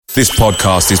This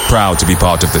podcast is proud to be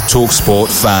part of the TalkSport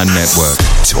Fan Network.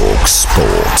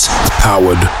 TalkSport.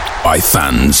 Powered by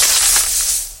fans.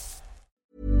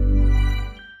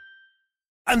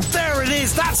 And there it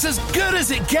is, that's as good as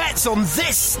it gets on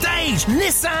this stage.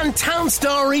 Nissan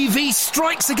Townstar EV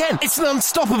strikes again. It's an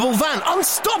unstoppable van,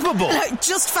 unstoppable.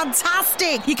 Just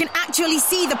fantastic. You can actually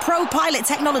see the ProPilot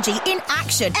technology in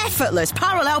action. Effortless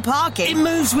parallel parking. It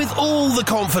moves with all the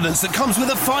confidence that comes with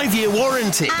a 5-year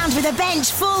warranty. And with a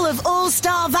bench full of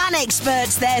all-star van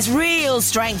experts, there's real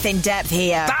strength in depth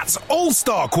here. That's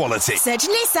all-star quality. Search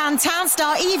Nissan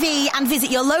Townstar EV and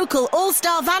visit your local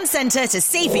all-star van centre to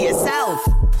see for yourself.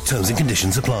 Terms and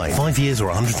conditions apply. 5 years or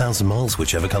 100,000 miles,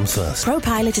 whichever comes first.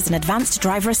 ProPilot is an advanced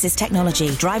driver assist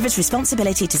technology. Driver's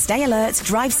responsibility to stay alert,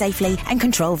 drive safely and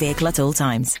control vehicle at all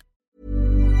times.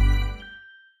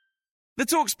 The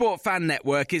TalkSport Fan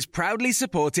Network is proudly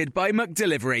supported by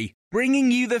McDelivery, bringing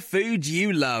you the food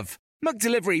you love.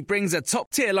 McDelivery brings a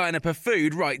top-tier lineup of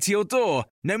food right to your door.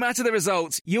 No matter the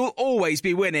result, you'll always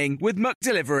be winning with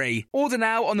McDelivery. Order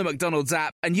now on the McDonald's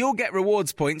app and you'll get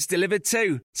rewards points delivered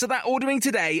too. So that ordering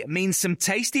today means some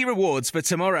tasty rewards for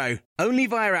tomorrow. Only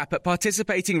via app at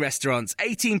participating restaurants.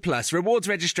 18 plus. Rewards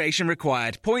registration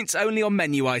required. Points only on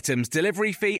menu items.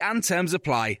 Delivery fee and terms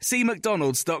apply. See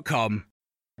mcdonalds.com.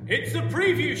 It's the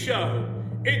preview show.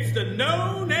 It's the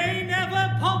No Nay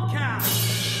Never podcast.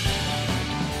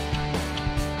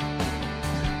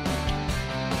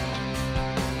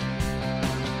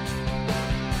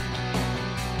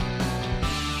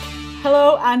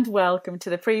 Hello and welcome to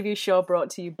the preview show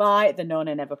brought to you by the No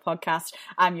Nay Never podcast.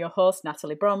 I'm your host,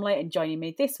 Natalie Bromley, and joining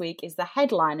me this week is the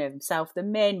headliner himself, the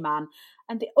main man,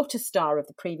 and the utter star of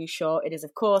the preview show. It is,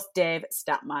 of course, Dave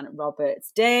Statman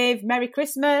Roberts. Dave, Merry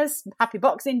Christmas, Happy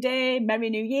Boxing Day,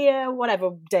 Merry New Year, whatever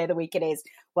day of the week it is.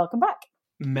 Welcome back.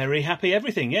 Merry, happy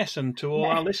everything, yes, and to all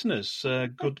our listeners,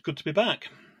 good to be back.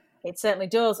 It certainly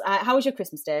does. How was your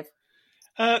Christmas, Dave?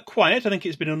 Quiet. I think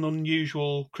it's been an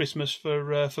unusual Christmas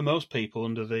for most people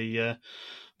under the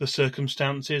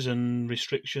circumstances and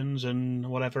restrictions and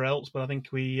whatever else. But I think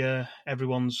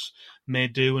everyone's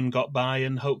made do and got by,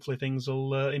 and hopefully things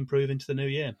will improve into the new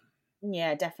year.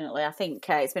 Yeah, definitely. I think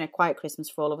it's been a quiet Christmas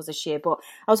for all of us this year, but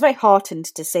I was very heartened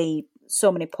to see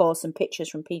so many posts and pictures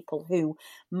from people who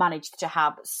managed to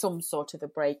have some sort of a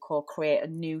break or create a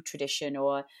new tradition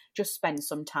or just spend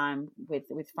some time with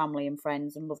family and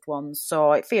friends and loved ones.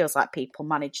 So it feels like people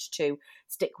managed to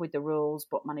stick with the rules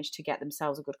but managed to get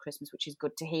themselves a good Christmas, which is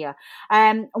good to hear.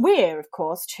 We're, of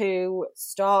course, to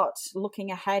start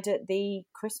looking ahead at the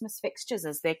Christmas fixtures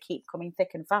as they keep coming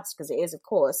thick and fast, because it is, of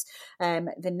course,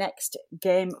 the next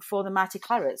game for the Mighty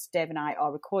Clarets. Dave and I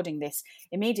are recording this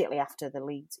immediately after the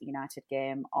Leeds United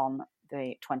game on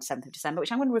the 27th of December,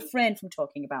 which I'm going to refrain from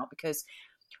talking about because,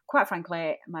 quite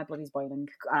frankly, my blood is boiling.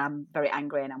 I'm very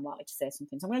angry and I'm likely to say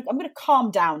something. So I'm going to calm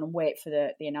down and wait for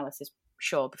the analysis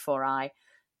show before I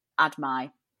add my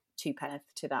 2 pence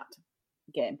to that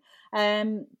game.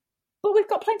 But we've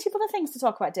got plenty of other things to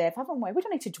talk about, Dave, haven't we? We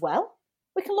don't need to dwell.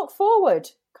 We can look forward,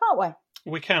 can't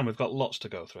we? We can. We've got lots to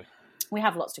go through. We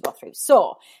have lots to go through.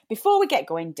 So before we get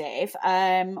going, Dave,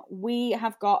 we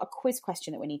have got a quiz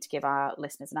question that we need to give our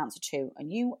listeners an answer to.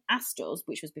 And you asked us,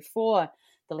 which was before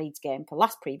the Leeds game for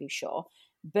last preview show,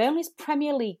 Burnley's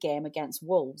Premier League game against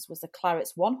Wolves was the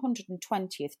Clarets'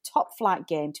 120th top-flight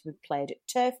game to be played at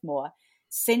Turf Moor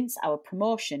since our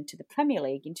promotion to the Premier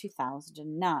League in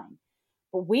 2009.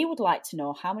 But we would like to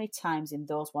know how many times in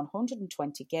those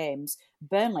 120 games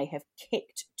Burnley have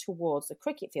kicked towards the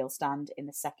cricket field stand in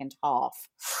the second half.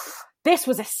 This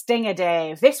was a stinger,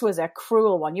 Dave. This was a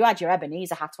cruel one. You had your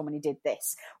Ebenezer hat on when you did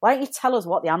this. Why don't you tell us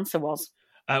what the answer was?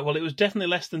 Well, it was definitely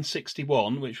less than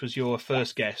 61, which was your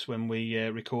first guess when we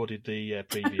recorded the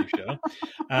preview show.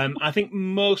 I think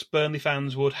most Burnley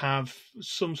fans would have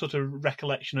some sort of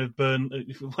recollection of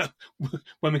Burnley,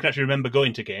 when we can actually remember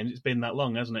going to games. It's been that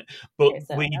long, hasn't it? But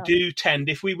we do tend,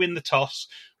 if we win the toss,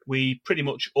 we pretty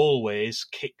much always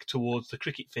kick towards the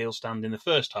cricket field stand in the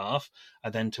first half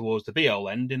and then towards the be-all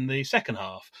end in the second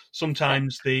half.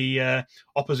 Sometimes the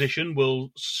opposition will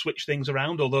switch things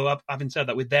around, although having said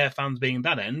that, with their fans being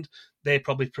that end, they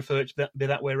probably prefer it to be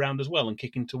that way around as well and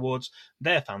kicking towards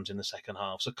their fans in the second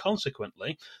half. So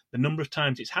consequently, the number of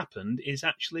times it's happened is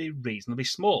actually reasonably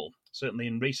small, certainly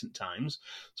in recent times.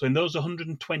 So in those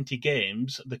 120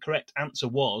 games, the correct answer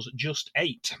was just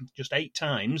 8. Just 8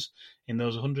 times in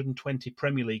those 120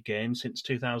 Premier League games since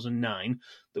 2009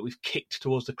 that we've kicked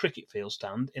towards the cricket field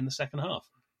stand in the second half.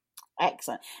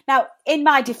 Excellent. Now, in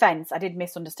my defence, I did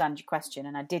misunderstand your question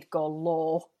and I did go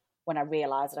low when I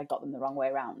realised that I got them the wrong way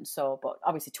around. So, but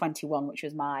obviously 21, which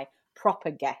was my proper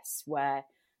guess, where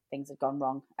things had gone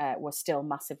wrong were still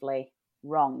massively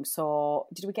wrong. So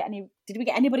did we get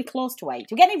anybody close to 8?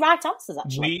 Did we get any right answers,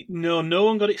 actually? No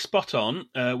one got it spot on.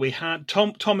 We had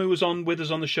Tom, who was on with us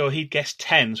on the show. He'd guessed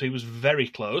 10, so he was very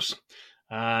close.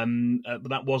 But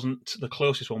that wasn't the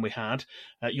closest one we had.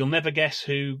 You'll never guess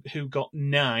who got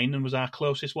 9 and was our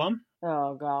closest one.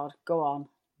 Oh, God. Go on.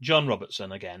 John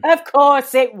Robertson again. Of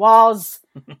course it was.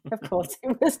 Of course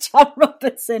it was John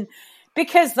Robertson.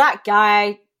 Because that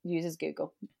guy uses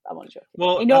Google. I'm not joking.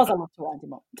 Well, he knows I love to wind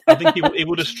him up. I think he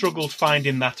would have struggled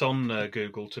finding that on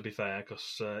Google, to be fair,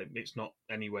 because it's not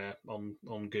anywhere on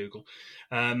Google.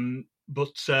 How many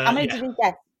did he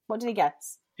guess? What did he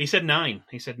guess? He said 9.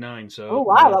 So oh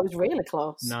wow, that was really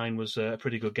close. 9 was a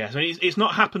pretty good guess. I mean, it's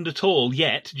not happened at all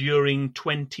yet during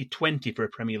 2020 for a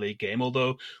Premier League game.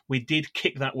 Although we did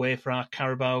kick that way for our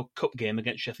Carabao Cup game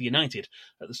against Sheffield United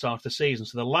at the start of the season.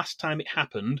 So the last time it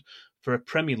happened for a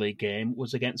Premier League game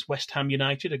was against West Ham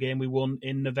United, a game we won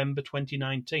in November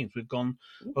 2019. So we've gone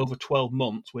over 12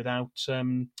 months without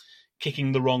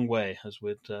kicking the wrong way, as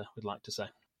we'd like to say.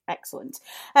 Excellent.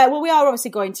 Well, we are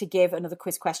obviously going to give another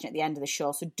quiz question at the end of the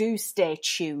show, so do stay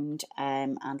tuned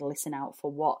and listen out for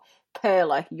what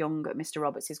Perler, young Mr.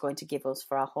 Roberts, is going to give us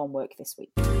for our homework this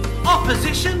week.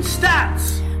 Opposition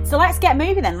stats! So let's get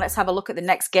moving then. Let's have a look at the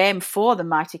next game for the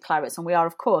Mighty Clarets, and we are,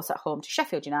 of course, at home to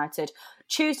Sheffield United,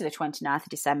 Tuesday the 29th of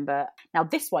December. Now,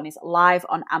 this one is live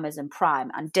on Amazon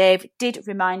Prime, and Dave did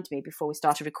remind me before we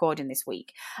started recording this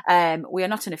week, we are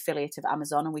not an affiliate of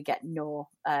Amazon, and we get no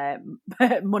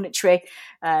monetary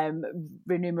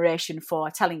remuneration for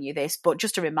telling you this, but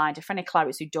just a reminder for any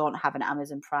Clarets who don't have an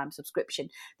Amazon Prime subscription,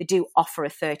 they do offer a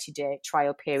 30-day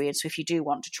trial period, so if you do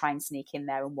want to try and sneak in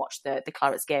there and watch the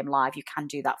Clarets game live, you can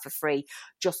do that for free.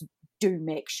 Just do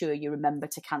make sure you remember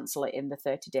to cancel it in the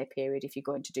 30-day period if you're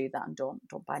going to do that, and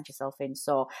don't bind yourself in.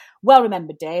 So, well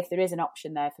remembered, Dave. There is an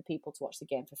option there for people to watch the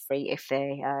game for free if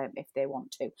they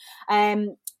want to.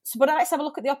 But let's have a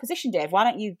look at the opposition, Dave. Why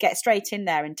don't you get straight in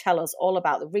there and tell us all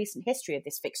about the recent history of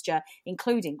this fixture,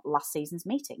 including last season's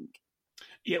meeting?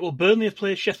 Yeah, well, Burnley have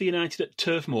played Sheffield United at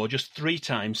Turf Moor just 3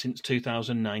 times since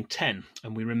 2009-10,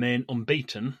 and we remain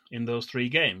unbeaten in those 3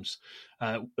 games.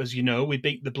 As you know, we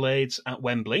beat the Blades at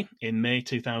Wembley in May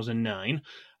 2009,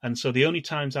 and so the only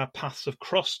times our paths have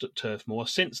crossed at Turf Moor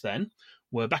since then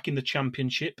were back in the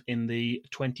Championship in the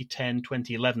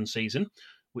 2010-2011 season,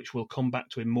 which we'll come back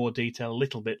to in more detail a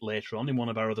little bit later on in one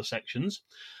of our other sections,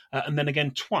 and then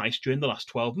again twice during the last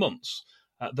 12 months.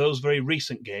 Those very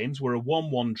recent games were a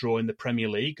 1-1 draw in the Premier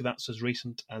League, that's as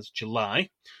recent as July,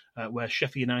 where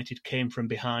Sheffield United came from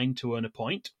behind to earn a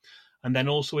point. And then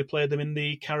also we played them in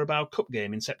the Carabao Cup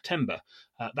game in September.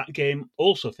 That game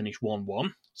also finished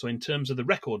 1-1. So in terms of the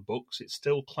record books, it's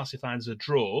still classified as a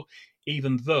draw,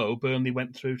 even though Burnley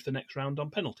went through to the next round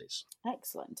on penalties.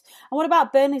 Excellent. And what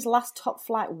about Burnley's last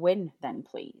top-flight win then,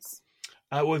 please?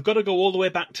 We've got to go all the way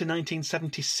back to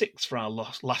 1976 for our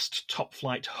last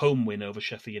top-flight home win over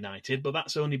Sheffield United, but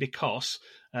that's only because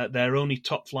their only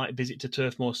top-flight visit to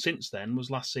Turf Moor since then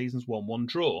was last season's 1-1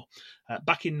 draw.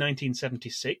 Back in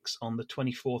 1976, on the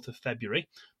 24th of February,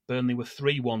 Burnley were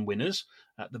 3-1 winners.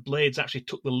 The Blades actually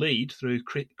took the lead through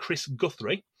Chris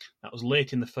Guthrie. That was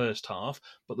late in the first half,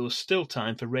 but there was still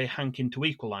time for Ray Hankin to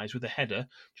equalise with a header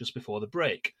just before the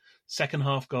break. Second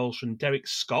half goals from Derek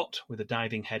Scott with a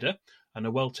diving header, and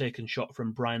a well-taken shot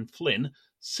from Brian Flynn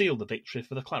sealed the victory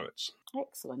for the Clarets.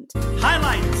 Excellent.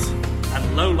 Highlights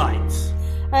and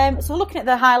lowlights. So looking at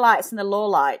the highlights and the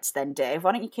lowlights then, Dave,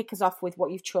 why don't you kick us off with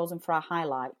what you've chosen for our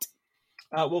highlight?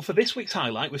 Well, for this week's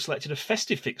highlight, we've selected a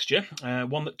festive fixture,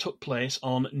 one that took place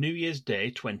on New Year's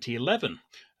Day 2011.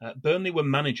 Burnley were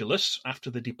managerless after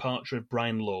the departure of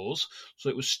Brian Laws, so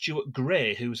it was Stuart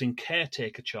Gray who was in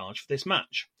caretaker charge for this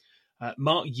match.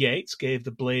 Mark Yates gave the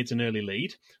Blades an early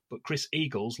lead, but Chris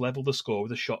Eagles levelled the score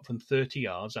with a shot from 30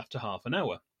 yards after half an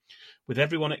hour. With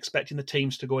everyone expecting the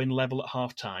teams to go in level at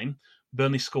half-time,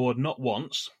 Burnley scored not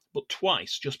once, but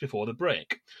twice just before the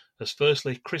break, as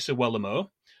firstly Chris Iwelumo,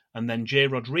 and then Jay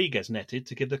Rodriguez netted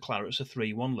to give the Clarets a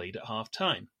 3-1 lead at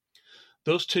half-time.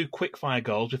 Those 2 quick-fire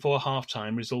goals before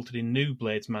half-time resulted in new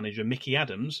Blades manager Mickey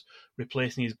Adams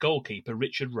replacing his goalkeeper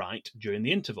Richard Wright during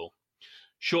the interval.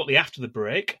 Shortly after the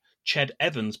break, Ched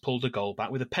Evans pulled a goal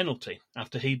back with a penalty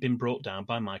after he'd been brought down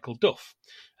by Michael Duff,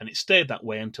 and it stayed that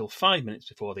way until 5 minutes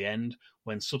before the end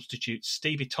when substitute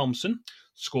Stevie Thompson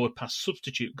scored past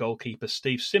substitute goalkeeper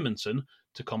Steve Simonson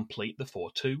to complete the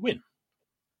 4-2 win.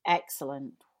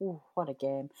 Excellent. Ooh, what a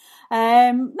game.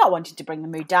 Not wanting to bring the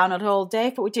mood down at all,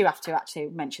 Dave, but we do have to actually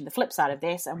mention the flip side of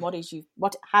this, and what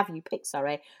have you picked,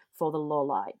 for the low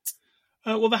light?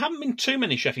 Well, there haven't been too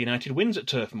many Sheffield United wins at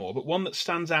Turf Moor, but one that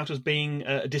stands out as being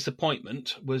a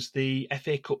disappointment was the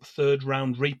FA Cup third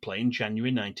round replay in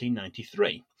January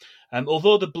 1993.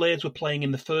 Although the Blades were playing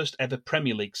in the first ever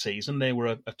Premier League season, they were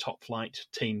a top flight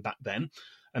team back then,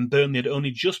 and Burnley had only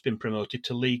just been promoted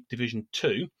to League Division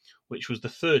 2, which was the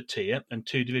third tier and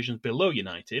 2 divisions below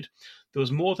United. There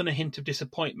was more than a hint of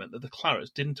disappointment that the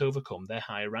Clarets didn't overcome their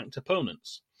higher ranked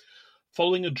opponents.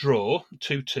 Following a draw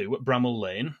 2-2 at Bramall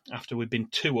Lane, after we'd been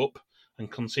 2 up and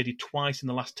conceded twice in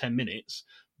the last 10 minutes,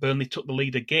 Burnley took the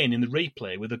lead again in the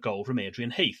replay with a goal from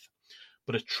Adrian Heath.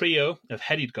 But a trio of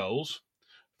headed goals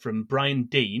from Brian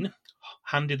Dean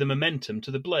handed the momentum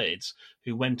to the Blades,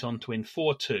 who went on to win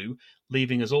 4-2,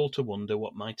 leaving us all to wonder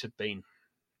what might have been.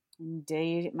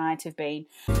 Indeed, it might have been.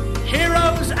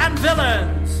 Heroes and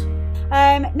villains.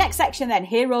 Next section then,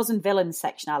 heroes and villains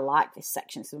section. I like this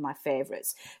section, it's one of my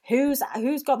favourites. Who's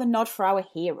got the nod for our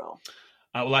hero?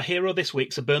 Well, our hero this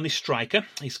week's a Burnley striker.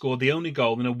 He scored the only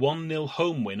goal in a 1-0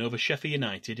 home win over Sheffield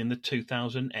United in the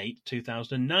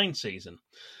 2008-2009 season.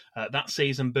 That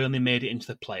season, Burnley made it into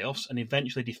the playoffs and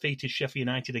eventually defeated Sheffield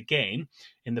United again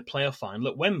in the playoff final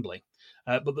at Wembley.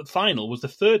 But the final was the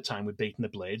third time we'd beaten the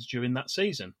Blades during that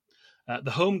season.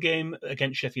 The home game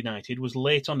against Sheffield United was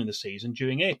late on in the season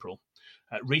during April.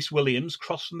 Rhys Williams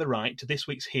crossed from the right to this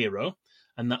week's hero,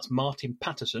 and that's Martin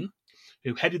Patterson,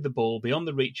 who headed the ball beyond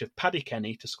the reach of Paddy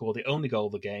Kenny to score the only goal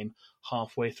of the game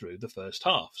halfway through the first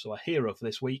half. So our hero for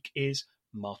this week is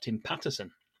Martin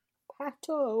Patterson.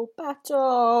 Pato.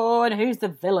 And who's the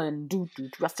villain?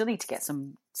 I still need to get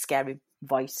some scary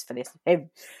voice for this.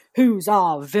 Who's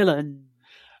our villain?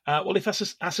 Well,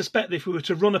 I suspect that if we were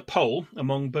to run a poll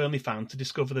among Burnley fans to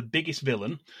discover the biggest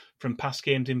villain from past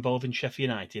games involving Sheffield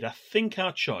United, I think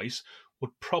our choice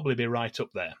would probably be right up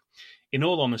there. In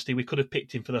all honesty, we could have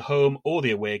picked him for the home or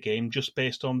the away game just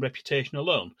based on reputation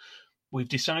alone. We've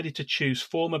decided to choose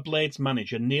former Blades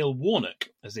manager Neil Warnock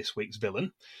as this week's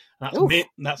villain.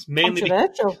 That's mainly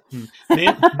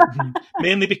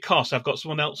mainly because I've got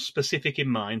someone else specific in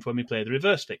mind when we play the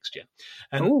reverse fixture.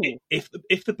 And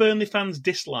if the Burnley fans'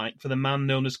 dislike for the man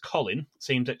known as Colin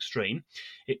seems extreme,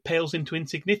 it pales into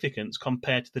insignificance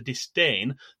compared to the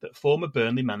disdain that former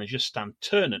Burnley manager Stan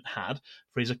Ternent had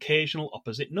for his occasional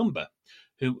opposite number,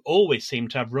 who always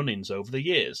seemed to have run-ins over the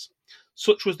years.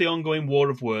 Such was the ongoing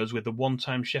war of words with the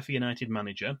one-time Sheffield United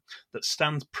manager that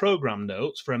Stan's programme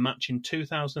notes for a match in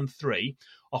 2003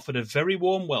 offered a very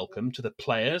warm welcome to the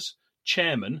players,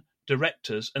 chairman,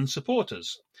 directors and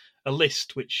supporters. A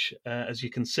list which, as you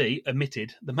can see,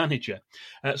 omitted the manager.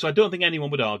 So I don't think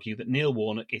anyone would argue that Neil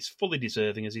Warnock is fully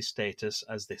deserving as his status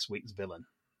as this week's villain.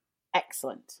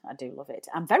 Excellent. I do love it.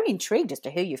 I'm very intrigued as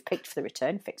to who you've picked for the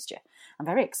return fixture. I'm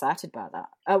very excited by that,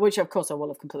 which of course I will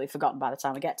have completely forgotten by the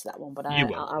time I get to that one, but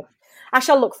I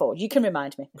shall look forward. You can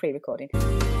remind me pre-recording.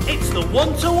 It's the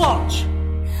one to watch.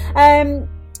 And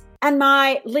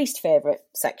my least favourite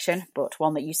section, but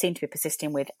one that you seem to be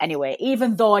persisting with anyway,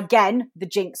 even though again the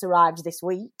jinx arrived this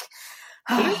week.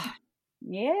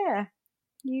 Yeah.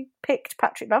 You picked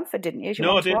Patrick Bamford, didn't you?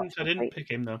 No, I didn't. I didn't pick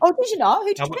him, no. Oh, did you not? Who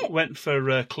did you pick? I went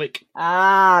for Click.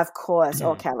 Ah, of course.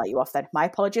 Okay, I'll let you off then. My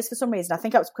apologies for some reason. I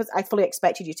think it was because I fully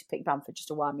expected you to pick Bamford just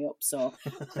to wind me up, so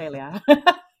clearly I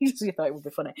thought it would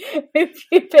be funny. Who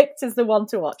you picked as the one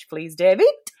to watch, please, David?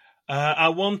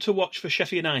 Our one to watch for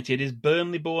Sheffield United is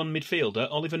Burnley-born midfielder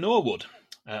Oliver Norwood.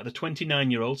 The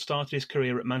 29-year-old started his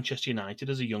career at Manchester United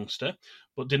as a youngster,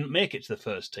 but didn't make it to the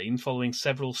first team following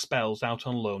several spells out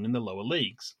on loan in the lower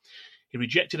leagues. He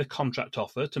rejected a contract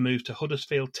offer to move to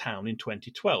Huddersfield Town in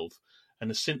 2012, and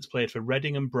has since played for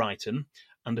Reading and Brighton,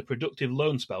 and a productive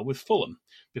loan spell with Fulham,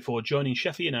 before joining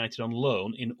Sheffield United on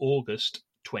loan in August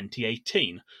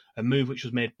 2018, a move which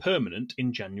was made permanent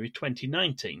in January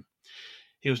 2019.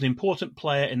 He was an important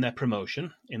player in their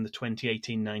promotion in the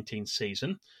 2018-19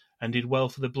 season, and did well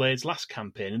for the Blades' last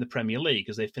campaign in the Premier League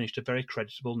as they finished a very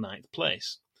creditable 9th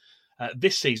place.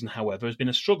 This season, however, has been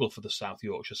a struggle for the South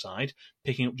Yorkshire side,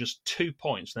 picking up just 2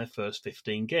 points in their first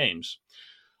 15 games.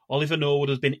 Oliver Norwood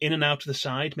has been in and out of the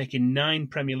side, making 9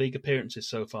 Premier League appearances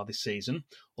so far this season,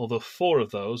 although 4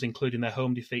 of those, including their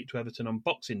home defeat to Everton on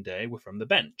Boxing Day, were from the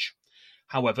bench.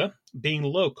 However, being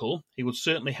local, he would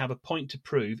certainly have a point to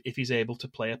prove if he's able to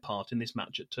play a part in this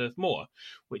match at Turf Moor,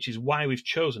 which is why we've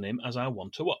chosen him as our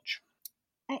one to watch.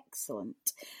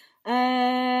 Excellent.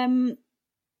 Do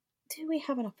we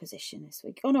have an opposition this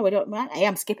week? Oh, no, we don't. I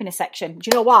am skipping a section. Do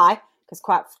you know why? Because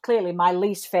quite clearly my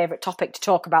least favourite topic to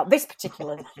talk about this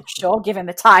particular show, given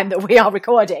the time that we are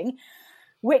recording.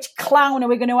 Which clown are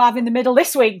we going to have in the middle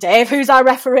this week, Dave? Who's our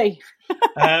referee?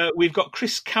 We've got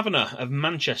Chris Kavanagh of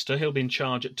Manchester. He'll be in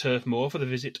charge at Turf Moor for the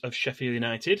visit of Sheffield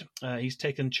United. He's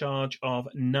taken charge of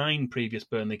 9 previous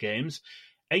Burnley games,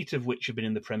 8 of which have been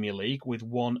in the Premier League, with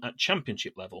 1 at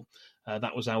Championship level.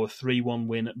 That was our 3-1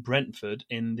 win at Brentford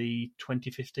in the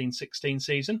 2015-16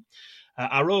 season.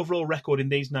 Our overall record in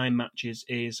these 9 matches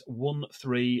is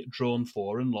 1-3, drawn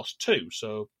 4 and lost 2,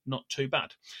 so not too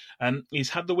bad. He's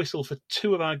had the whistle for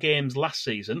 2 of our games last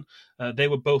season. They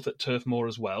were both at Turf Moor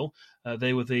as well.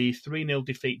 They were the 3-0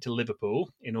 defeat to Liverpool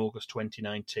in August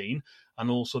 2019 and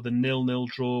also the 0-0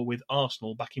 draw with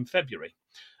Arsenal back in February.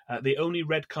 The only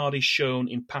red card he's shown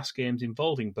in past games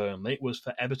involving Burnley was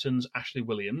for Everton's Ashley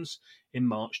Williams in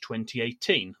March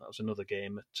 2018. That was another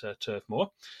game at Turf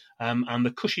Moor. And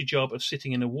the cushy job of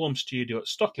sitting in a warm studio at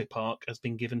Stockley Park has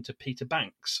been given to Peter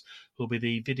Banks, who'll be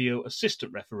the video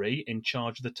assistant referee in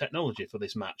charge of the technology for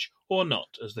this match, or not,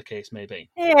 as the case may be.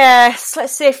 Yes,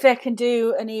 let's see if they can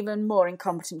do an even more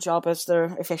incompetent job as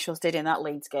the officials did in that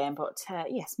Leeds game. But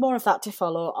yes, more of that to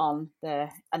follow on the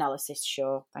analysis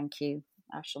show. Thank you.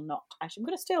 I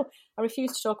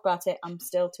refuse to talk about it. I'm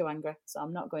still too angry, so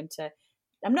I'm not going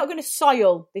to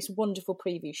soil this wonderful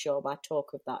preview show by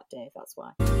talk of that, Dave. That's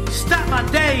why.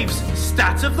 Statman Dave's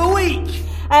Stat of the Week.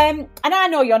 And I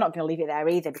know you're not going to leave it there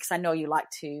either, because I know you like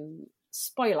to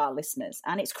spoil our listeners.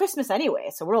 And it's Christmas anyway,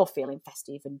 so we're all feeling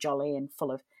festive and jolly and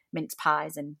full of mince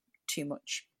pies and too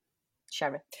much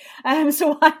sherry.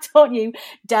 So why don't you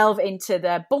delve into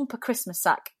the bumper Christmas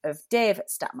sack of Dave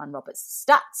Statman Roberts'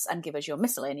 stats and give us your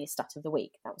miscellaneous stat of the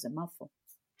week. That was a mouthful.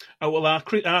 Oh, well,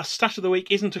 our stat of the week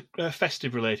isn't a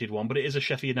festive-related one, but it is a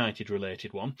Sheffield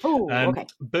United-related one. Oh, okay.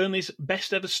 Burnley's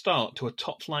best-ever start to a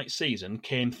top-flight season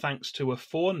came thanks to a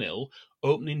 4-0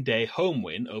 opening day home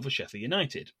win over Sheffield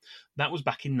United. That was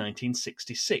back in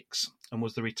 1966 and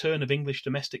was the return of English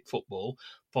domestic football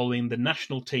following the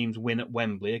national team's win at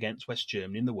Wembley against West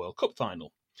Germany in the World Cup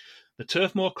final. The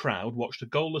Turf Moor crowd watched a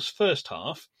goalless first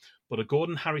half, but a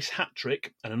Gordon Harris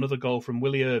hat-trick and another goal from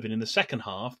Willie Irvin in the second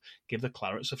half give the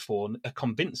Clarets a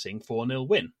convincing 4-0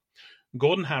 win.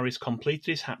 Gordon Harris completed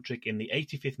his hat-trick in the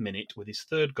 85th minute with his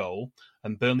 3rd goal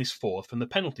and Burnley's 4th from the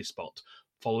penalty spot,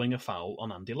 following a foul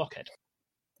on Andy Lockhead.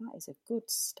 That is a good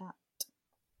stat.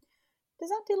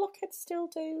 Does Andy Lockhead still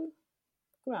do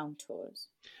ground tours?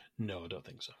 No, I don't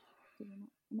think so.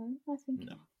 No, I think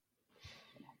no.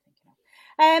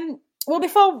 Well,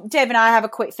 before Dave and I have a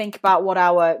quick think about what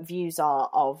our views are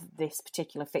of this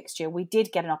particular fixture, we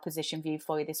did get an opposition view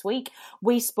for you this week.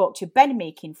 We spoke to Ben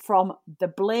Meakin from the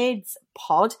Blades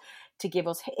pod to give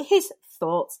us his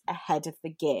thoughts ahead of the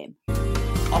game.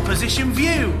 Opposition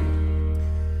view.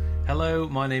 Hello,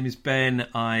 my name is Ben.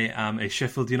 I am a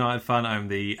Sheffield United fan. I'm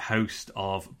the host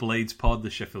of Blades Pod,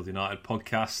 the Sheffield United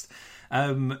podcast.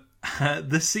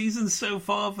 The season so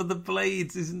far for the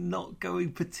Blades is not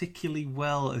going particularly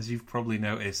well, as you've probably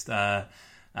noticed.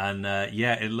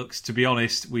 It looks, to be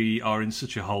honest, we are in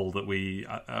such a hole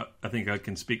that I think I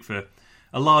can speak for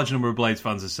a large number of Blades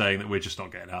fans are saying that we're just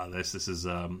not getting out of this. This is,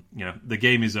 the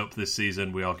game is up this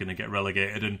season. We are going to get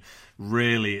relegated. And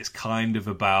really, it's kind of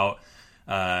about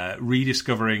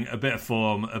rediscovering a bit of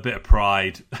form, a bit of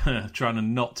pride,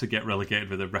 trying not to get relegated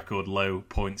with a record low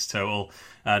points total,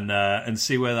 and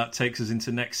see where that takes us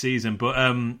into next season. But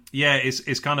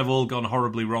it's kind of all gone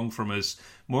horribly wrong from us,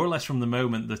 more or less from the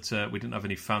moment that we didn't have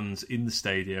any fans in the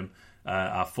stadium.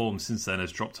 Our form since then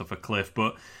has dropped off a cliff,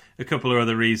 but a couple of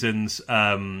other reasons.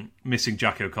 Missing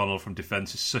Jack O'Connell from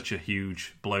defence is such a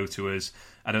huge blow to us.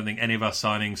 I don't think any of our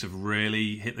signings have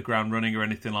really hit the ground running or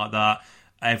anything like that.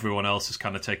 Everyone else has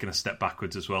kind of taken a step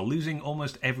backwards as well. Losing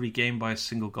almost every game by a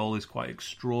single goal is quite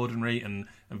extraordinary and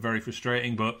very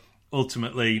frustrating, but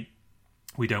ultimately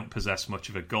we don't possess much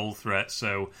of a goal threat.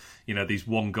 So, these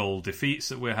 1-goal defeats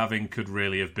that we're having could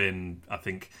really have been, I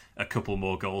think, a couple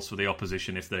more goals for the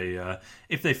opposition if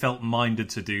they felt minded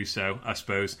to do so, I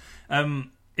suppose. In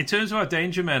terms of our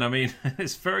danger men, I mean,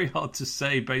 it's very hard to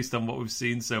say based on what we've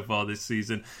seen so far this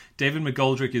season. David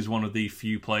McGoldrick is one of the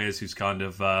few players who's kind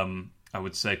of, I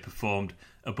would say, performed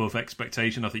above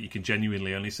expectation. I think you can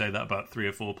genuinely only say that about 3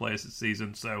 or 4 players this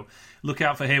season. So look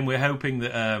out for him. We're hoping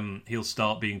that he'll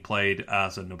start being played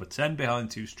as a number 10 behind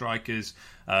 2 strikers.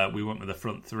 We went with a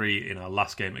front 3 in our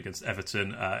last game against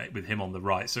Everton with him on the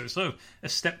right. So it's sort of a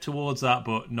step towards that,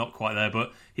 but not quite there.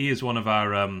 But he is one of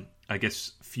our,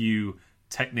 few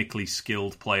technically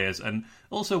skilled players, and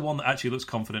also one that actually looks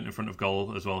confident in front of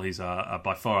goal as well. He's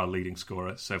by far our leading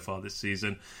scorer so far this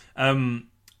season.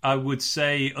 I would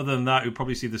say, other than that, you'll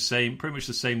probably see pretty much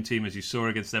the same team as you saw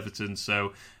against Everton.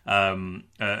 So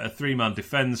a three-man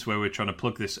defence where we're trying to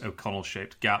plug this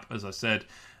O'Connell-shaped gap, as I said.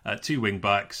 2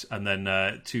 wing-backs and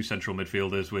then 2 central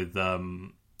midfielders with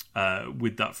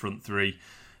that front three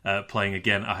playing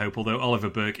again, I hope. Although Oliver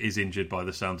Burke is injured by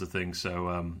the sounds of things.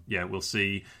 So, we'll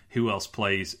see who else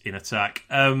plays in attack.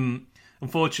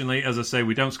 Unfortunately, as I say,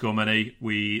 we don't score many.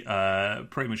 We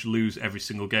pretty much lose every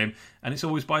single game, and it's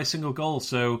always by a single goal.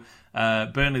 So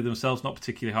Burnley themselves, not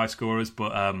particularly high scorers,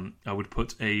 but I would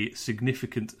put a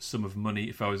significant sum of money,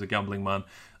 if I was a gambling man,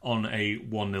 on a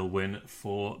 1-0 win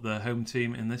for the home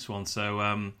team in this one.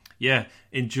 So,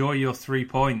 enjoy your 3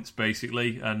 points,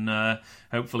 basically, and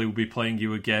hopefully we'll be playing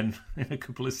you again in a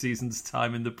couple of seasons'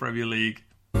 time in the Premier League.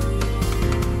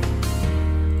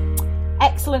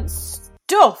 Excellent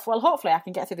stuff. Well, hopefully I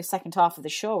can get through the second half of the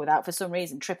show without, for some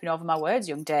reason, tripping over my words,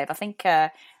 young Dave. I think the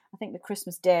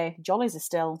Christmas Day jollies are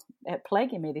still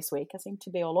plaguing me this week. I seem to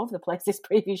be all over the place this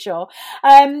preview show.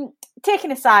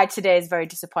 Taking aside today's very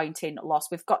disappointing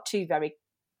loss, we've got 2 very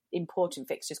important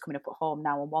fixtures coming up at home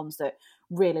now, and ones that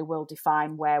really will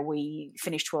define where we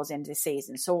finish towards the end of the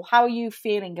season. So how are you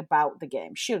feeling about the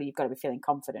game? Surely you've got to be feeling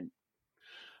confident.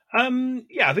 I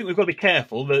think we've got to be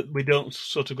careful that we don't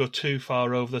sort of go too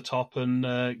far over the top and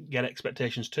get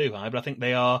expectations too high. But I think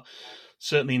they are,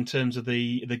 certainly in terms of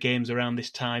the games around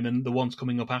this time and the ones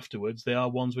coming up afterwards, they are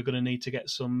ones we're going to need to get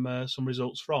some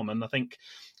results from. And I think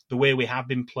the way we have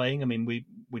been playing, I mean, we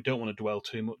don't want to dwell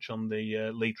too much on the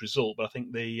lead result, but I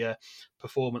think the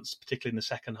performance, particularly in the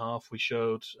second half, we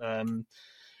showed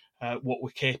what we're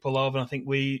capable of, and I think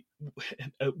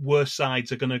worse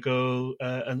sides are going to go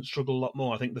and struggle a lot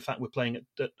more. I think the fact we're playing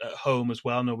at home as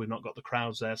well, no, we've not got the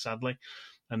crowds there, sadly,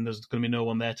 and there's going to be no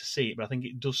one there to see it, but I think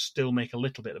it does still make a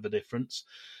little bit of a difference.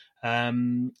 I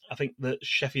think that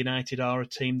Sheffield United are a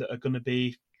team that are going to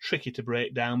be tricky to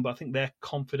break down, but I think their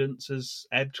confidence has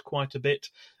ebbed quite a bit.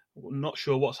 I'm not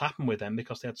sure what's happened with them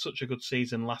because they had such a good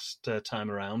season last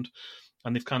time around.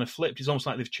 And they've kind of flipped. It's almost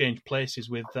like they've changed places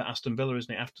with Aston Villa,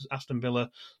 isn't it? After Aston Villa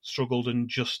struggled and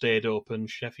just stayed up, and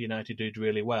Sheffield United did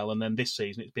really well. And then this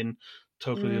season, it's been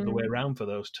totally the other way around for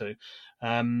those two.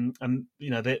 And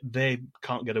they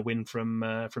can't get a win from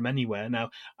anywhere.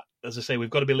 Now, as I say, we've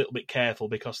got to be a little bit careful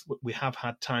because we have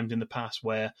had times in the past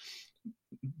where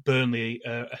Burnley,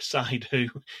 a side who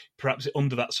perhaps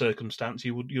under that circumstance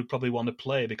you'd probably want to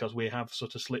play, because we have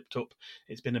sort of slipped up.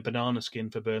 It's been a banana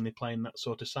skin for Burnley playing that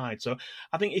sort of side. So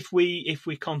I think if we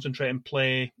concentrate and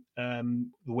play the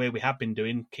way we have been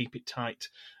doing, keep it tight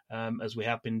as we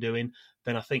have been doing,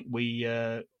 then I think we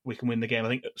can win the game. I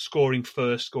think scoring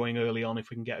early on, if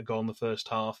we can get a goal in the first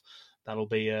half, that'll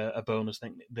be a bonus. I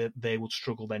think they would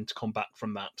struggle then to come back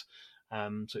from that.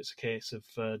 So it's a case of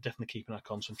definitely keeping our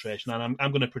concentration. And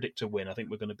I'm going to predict a win. I think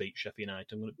we're going to beat Sheffield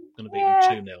United. I'm going to beat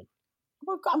them 2-0.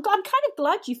 Well, I'm kind of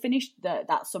glad you finished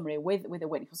that summary with a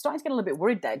win. I'm starting to get a little bit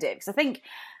worried there, Dave, because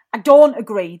I don't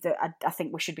agree that I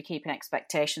think we should be keeping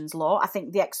expectations low. I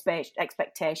think the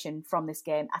expectation from this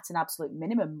game at an absolute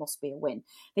minimum must be a win.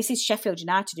 This is Sheffield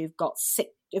United who've got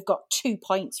 2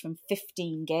 points from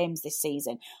 15 games this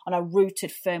season and are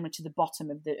rooted firmly to the bottom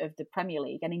of the Premier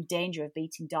League and in danger of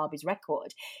beating Derby's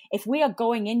record. If we are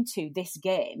going into this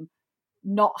game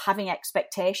not having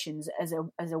expectations as a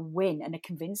win and a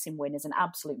convincing win as an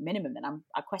absolute minimum, then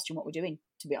I question what we're doing,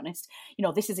 to be honest.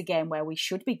 This is a game where we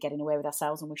should be getting away with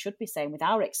ourselves, and we should be saying, with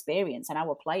our experience and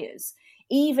our players,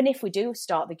 even if we do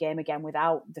start the game again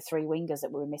without the 3 wingers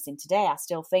that we were missing today, I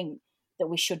still think that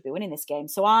we should be winning this game.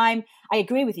 So I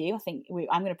agree with you. I think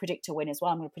I'm going to predict a win as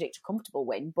well. I'm going to predict a comfortable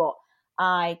win, but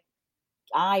I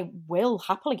will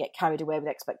happily get carried away with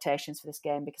expectations for this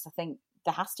game, because I think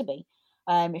there has to be.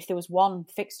 If there was one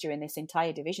fixture in this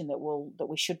entire division that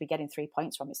we should be getting 3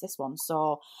 points from, it's this one.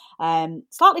 So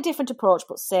slightly different approach,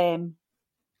 but same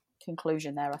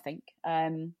conclusion there, I think.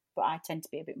 But I tend to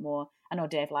be a bit more. I know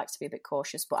Dave likes to be a bit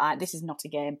cautious, but this is not a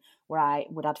game where I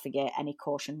would advocate any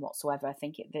caution whatsoever. I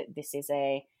think that this is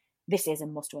a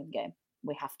must-win game.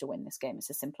 We have to win this game. It's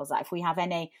as simple as that. If we have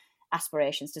any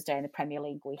aspirations to stay in the Premier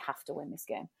League, we have to win this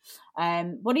game.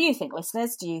 What do you think,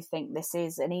 listeners? Do you think this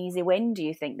is an easy win? Do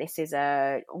you think this is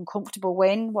an uncomfortable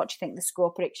win? What do you think the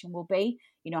score prediction will be?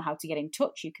 You know how to get in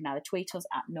touch. You can either tweet us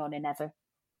at NoNayNever,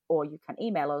 or you can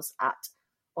email us at,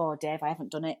 Dave, I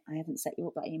haven't done it. I haven't set you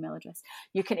up that email address.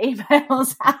 You can email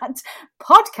us at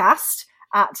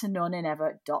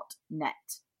podcast@nonaynever.net.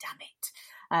 Damn it.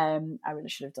 I really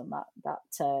should have done that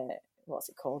what's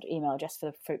it called, email address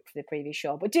for the previous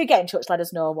show. But do get in touch, let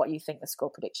us know what you think the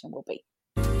score prediction will be.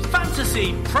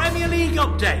 Fantasy Premier League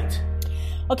update.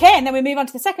 Okay, and then we move on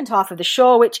to the second half of the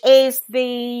show, which is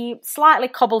the slightly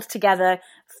cobbled together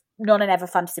No Nay Never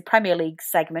Fantasy Premier League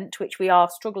segment, which we are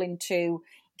struggling to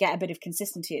get a bit of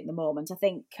consistency at the moment. I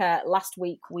think last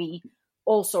week we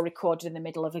also recorded in the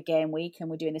middle of a game week, and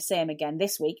we're doing the same again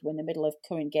this week. We're in the middle of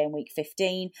current game week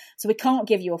 15, so we can't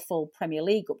give you a full Premier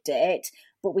League update,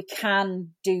 but we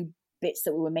can do bits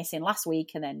that we were missing last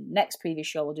week, and then next previous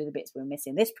show we'll do the bits we were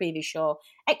missing this previous show,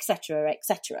 etc,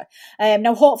 etc.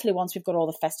 Now hopefully once we've got all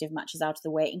the festive matches out of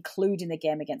the way, including the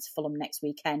game against Fulham next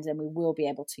weekend, then we will be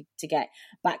able to get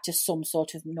back to some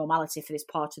sort of normality for this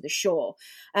part of the show.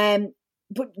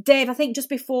 But Dave, I think just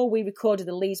before we recorded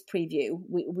the Leeds preview,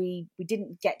 we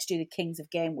didn't get to do the Kings of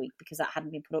Game Week because that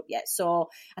hadn't been put up yet. So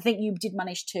I think you did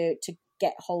manage to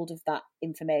get hold of that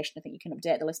information. I think you can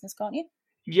update the listeners, can't you?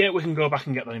 Yeah, we can go back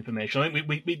and get that information. I think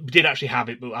we did actually have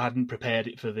it, but I hadn't prepared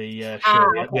it for the show yet.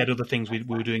 Okay. We had other things we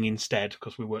were doing instead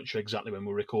because we weren't sure exactly when we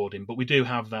were recording. But we do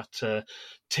have that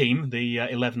team, the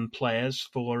 11 players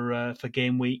for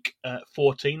game week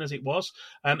 14, as it was.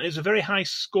 It was a very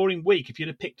high-scoring week. If you'd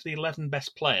have picked the 11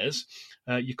 best players,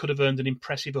 you could have earned an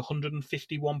impressive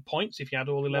 151 points if you had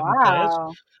all 11 players.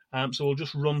 So we'll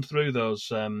just run through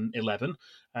those 11.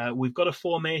 We've got a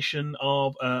formation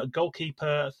of a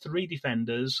goalkeeper, 3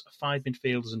 defenders, 5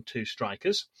 midfielders and 2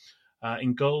 strikers.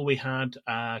 In goal we had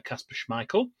Kasper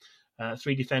Schmeichel.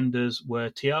 3 defenders were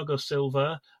Thiago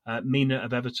Silva, Mina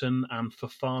of Everton and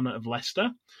Fofana of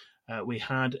Leicester. We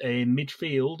had a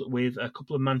midfield with a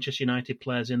couple of Manchester United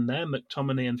players in there,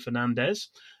 McTominay and Fernandes.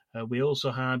 We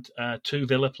also had 2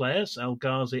 Villa players, El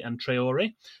Ghazi and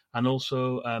Traore, and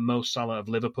also Mo Salah of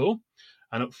Liverpool.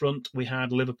 And up front, we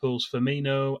had Liverpool's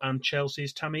Firmino and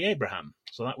Chelsea's Tammy Abraham.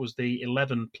 So that was the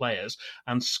 11 players.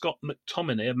 And Scott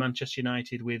McTominay of Manchester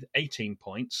United with 18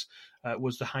 points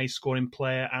was the highest-scoring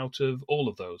player out of all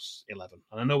of those 11.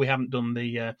 And I know we haven't done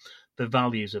the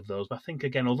values of those, but I think,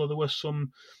 again, although there would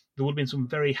have been some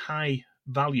very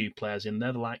high-value players in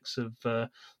there, the likes of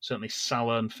certainly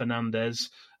Salah and Fernandes.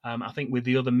 I think with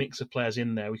the other mix of players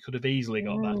in there, we could have easily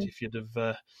got that if you'd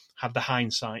have had the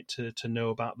hindsight to know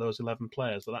about those 11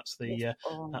 players. But that's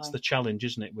the challenge,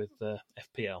 isn't it, with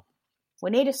FPL?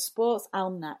 We need a sports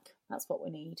almanac. That's what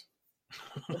we need.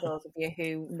 For those of you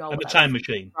who know. And a time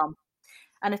machine.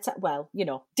 And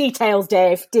details,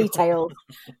 Dave, details.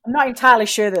 I'm not entirely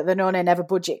sure that the No Nay Never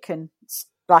budget can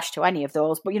splash to any of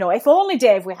those. But, if only,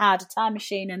 Dave, we had a time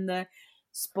machine and the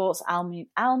sports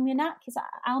almanac. Is that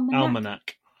almanac?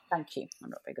 Almanac. Thank you. I'm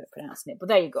not very good at pronouncing it, but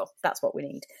there you go. That's what we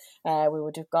need. We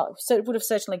would have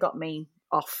certainly got me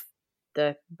off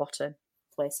the bottom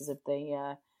places of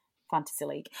the Fantasy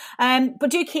League. But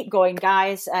do keep going,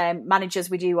 guys. Managers,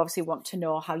 we do obviously want to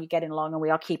know how you're getting along, and we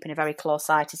are keeping a very close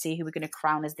eye to see who we're going to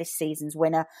crown as this season's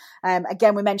winner.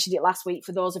 Again, we mentioned it last week.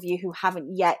 For those of you who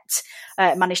haven't yet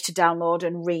managed to download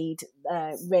and read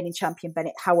reigning champion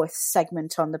Bennett Howarth's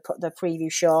segment on the preview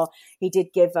show, he did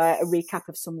give a recap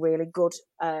of some really good,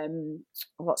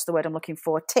 what's the word I'm looking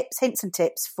for, hints and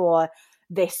tips for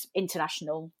this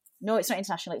international. No, it's not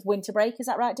international. It's winter break. Is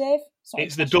that right, Dave?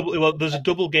 It's the double. Well, there's a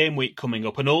double game week coming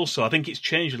up, and also I think it's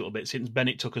changed a little bit since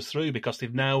Bennett took us through because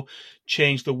they've now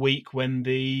changed the week when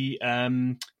the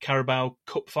Carabao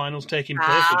Cup finals taking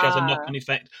place, which has a knock-on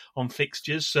effect on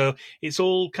fixtures. So it's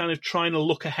all kind of trying to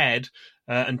look ahead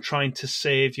and trying to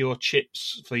save your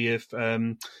chips for your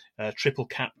triple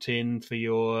captain, for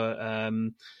your.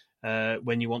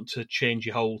 When you want to change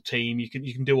your whole team, you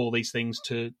can do all these things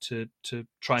to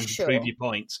try and improve your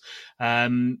points.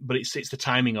 But it's the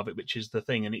timing of it, which is the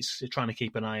thing, and it's trying to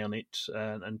keep an eye on it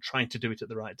and trying to do it at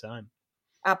the right time.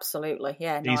 Absolutely,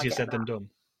 yeah. No, easier said than done.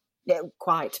 Yeah,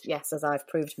 quite. Yes, as I've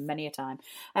proved many a time.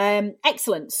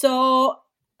 Excellent. So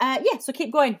so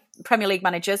keep going, Premier League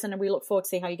managers, and we look forward to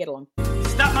see how you get along.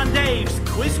 Statman Dave's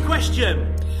quiz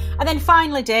question. And then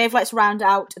finally, Dave, let's round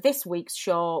out this week's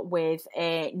show with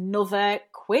another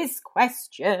quiz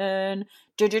question.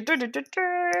 What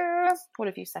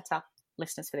have you set up,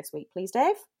 listeners, for this week, please,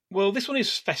 Dave? Well, this one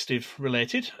is festive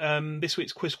related. This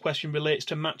week's quiz question relates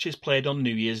to matches played on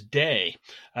New Year's Day.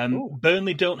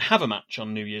 Burnley don't have a match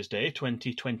on New Year's Day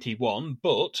 2021,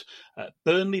 but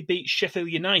Burnley beat Sheffield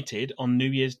United on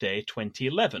New Year's Day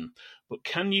 2011. But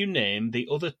can you name the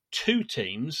other 2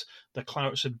 teams the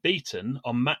Clarets have beaten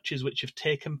on matches which have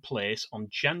taken place on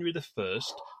January the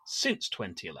 1st since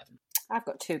 2011? I've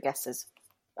got 2 guesses,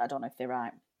 but I don't know if they're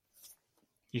right.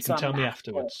 You can tell me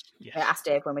afterwards. Yes. Ask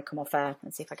Dave when we come off air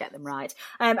and see if I get them right.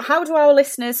 How do our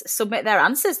listeners submit their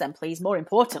answers then, please, more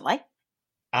importantly?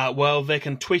 Well, they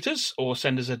can tweet us or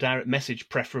send us a direct message,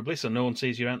 preferably, so no one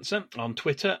sees your answer. On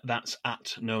Twitter, that's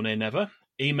 @NoNayNever.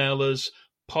 Email us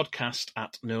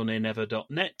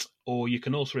podcast@nonaynever.net, or you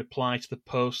can also reply to the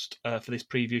post for this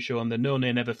preview show on the No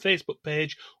Nay Never Facebook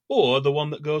page, or the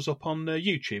one that goes up on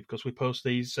YouTube, because we post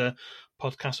these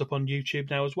podcasts up on YouTube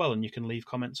now as well, and you can leave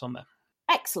comments on there.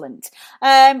 Excellent.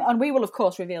 And we will, of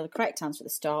course, reveal the correct answer at the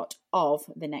start of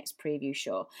the next preview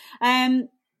show.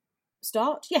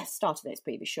 Start of the next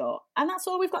preview show. And that's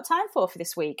all we've got time for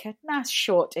this week. A nice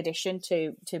short edition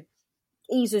to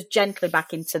ease us gently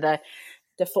back into the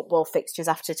football fixtures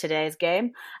after today's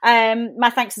game. My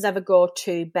thanks as ever go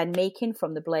to Ben Meakin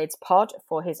from the Blades Pod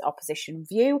for his opposition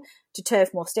view, to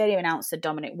Turf Moor Stadium announcer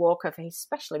Dominic Walker for his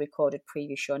specially recorded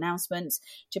preview show announcements,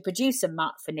 to producer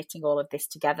Matt for knitting all of this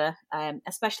together,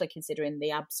 especially considering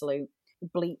the absolute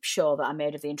bleep show that I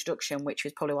made of the introduction, which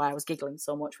was probably why I was giggling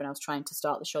so much when I was trying to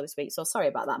start the show this week. So sorry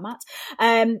about that,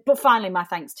 Matt. But finally, my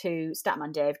thanks to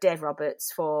Statman Dave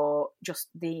Roberts, for just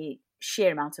the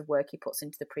sheer amount of work he puts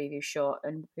into the preview show,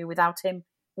 and without him,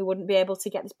 we wouldn't be able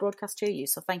to get this broadcast to you.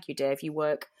 So thank you, Dave. You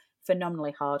work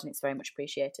phenomenally hard, and it's very much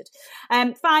appreciated.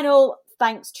 Final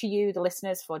thanks to you, the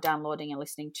listeners, for downloading and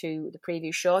listening to the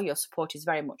preview show. Your support is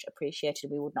very much appreciated.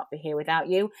 We would not be here without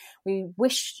you. We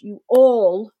wish you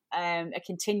all a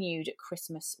continued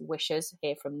Christmas wishes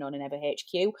here from No Nay Never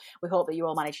HQ. We hope that you're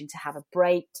all managing to have a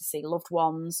break, to see loved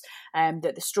ones,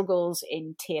 that the struggles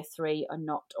in Tier 3 are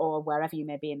not, or wherever you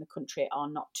may be in the country, are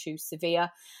not too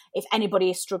severe. If anybody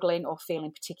is struggling or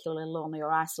feeling particularly lonely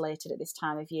or isolated at this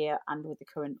time of year and with the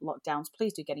current lockdowns,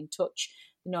 please do get in touch.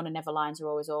 The No Nay Never lines are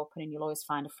always open, and you'll always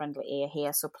find a friendly ear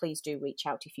here, so please do reach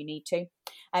out if you need to.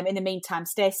 In the meantime,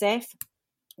 stay safe.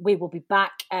 We will be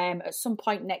back at some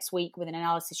point next week with an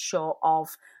analysis show of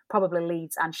probably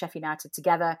Leeds and Sheffield United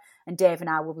together. And Dave and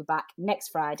I will be back next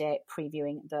Friday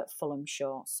previewing the Fulham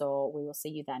show. So we will see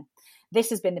you then. This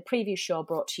has been the preview show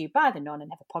brought to you by the No Nay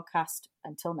Never podcast.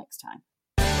 Until next time.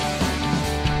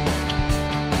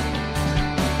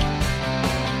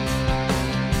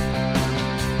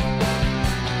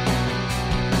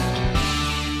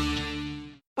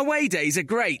 Away days are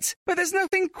great, but there's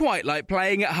nothing quite like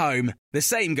playing at home. The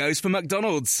same goes for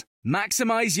McDonald's.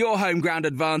 Maximise your home ground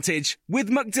advantage with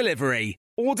McDelivery.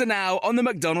 Order now on the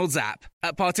McDonald's app.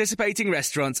 At participating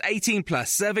restaurants, 18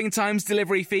 plus, serving times,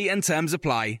 delivery fee and terms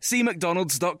apply. See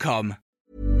mcdonalds.com.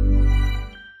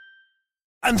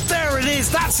 And there it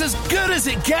is, that's as good as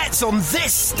it gets on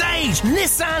this stage.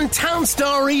 Nissan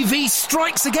Townstar EV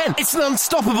strikes again. It's an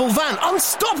unstoppable van,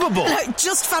 unstoppable.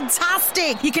 Just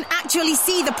fantastic. You can actually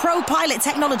see the ProPilot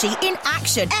technology in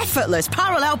action. Effortless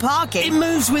parallel parking. It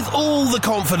moves with all the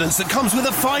confidence that comes with a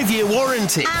 5-year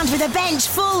warranty. And with a bench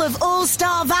full of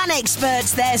all-star van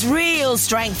experts, there's real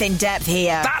strength in depth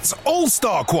here. That's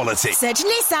all-star quality. Search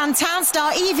Nissan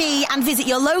Townstar EV and visit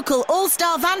your local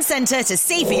all-star van centre to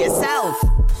see for yourself.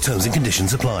 Terms and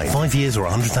conditions apply. 5 years or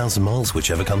 100,000 miles,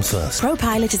 whichever comes first.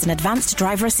 ProPilot is an advanced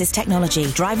driver assist technology.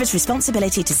 Driver's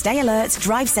responsibility to stay alert,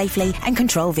 drive safely, and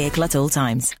control vehicle at all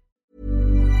times.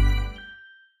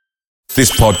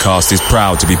 This podcast is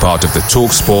proud to be part of the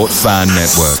TalkSport Fan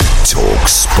Network.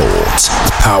 TalkSport.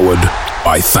 Powered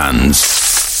by fans.